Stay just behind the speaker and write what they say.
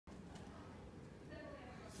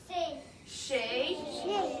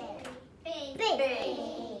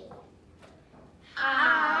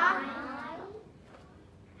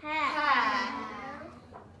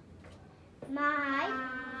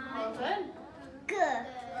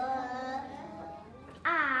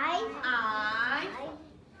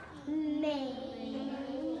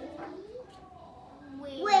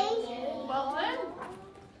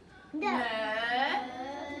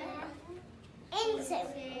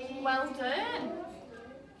Well done.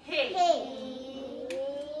 He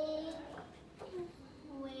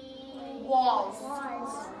was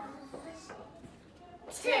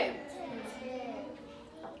two.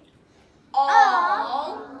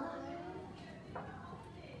 All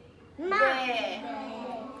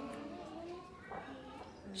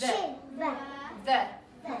the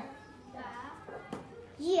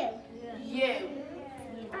you.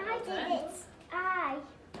 I did it. I.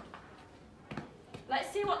 Let's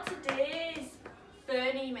see what today's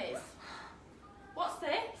phoneme is. What's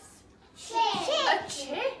this? Chick. A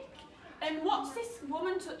chick. And what's this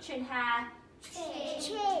woman touching her?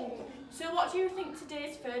 Chin. So what do you think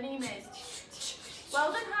today's phoneme is?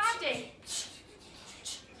 Well done, Heidi.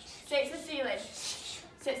 Say it to the ceiling.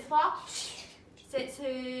 Say it to the floor. Say it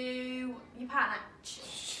to your partner.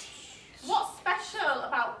 What's special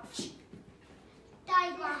about?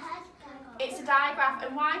 Digraph. It's a digraph.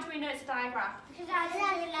 And why do we know it's a digraph? Because I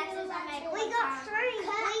have 2 letters that make We got 3. We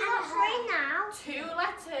got 3 now. 2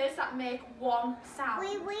 letters that make one sound.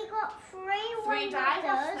 We got 3 3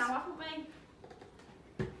 digraphs now, haven't we?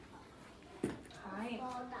 Right.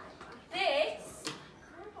 This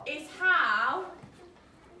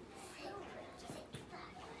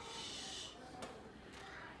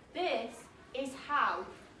is how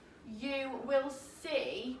you will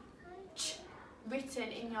see ch written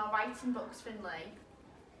in your writing books, Finley.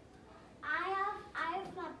 I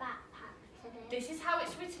have my backpack today. This is how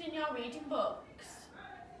it's written in your reading books.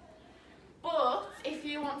 But if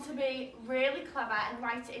you want to be really clever and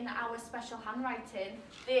write it in our special handwriting,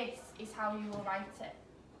 this is how you will write it.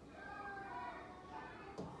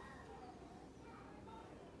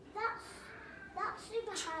 That's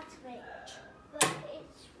super hard to read, but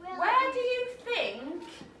it's really... Where do you think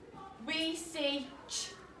we see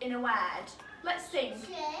ch in a word? Let's think.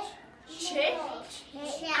 Chick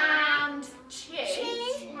and chid.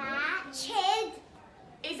 Chid.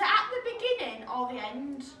 Is it at the beginning or the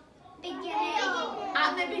end? Beginning.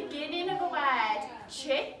 At the beginning of a word.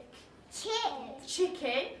 Chick. Chid.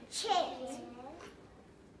 Chicken. Chid.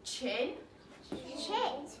 Chin.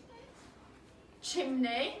 Chid.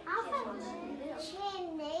 Chimney.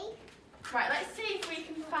 Chimney. Right, let's see if we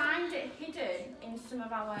can find it hidden in some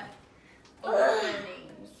of our other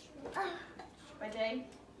names. Ready?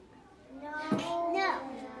 No. No. No.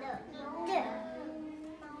 No.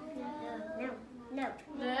 No. No.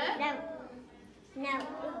 No? No.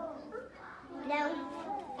 No.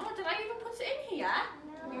 Oh, did I even put it in here?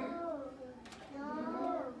 No. No.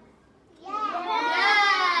 Yes!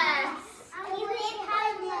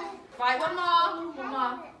 Yes! Right, one more. One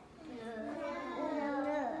more.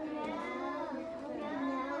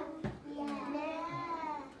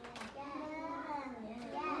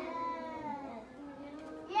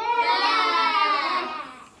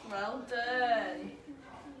 Well done.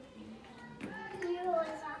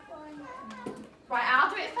 Right, I'll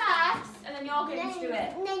do it first, and then you're going to do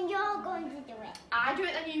it. And then you're going to do it. I do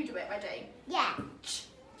it, then you do it. Ready? Yeah. Ch,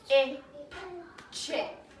 I, chip.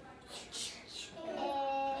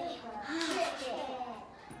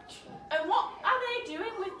 And what are they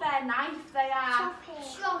doing with their knife? They are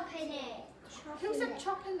Chopping it. Who said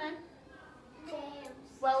chopping then? James.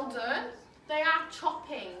 Well done. They are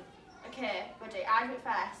chopping. Okay, ready? I do it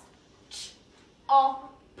first. Ch,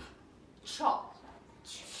 op, chop.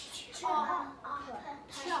 Chop.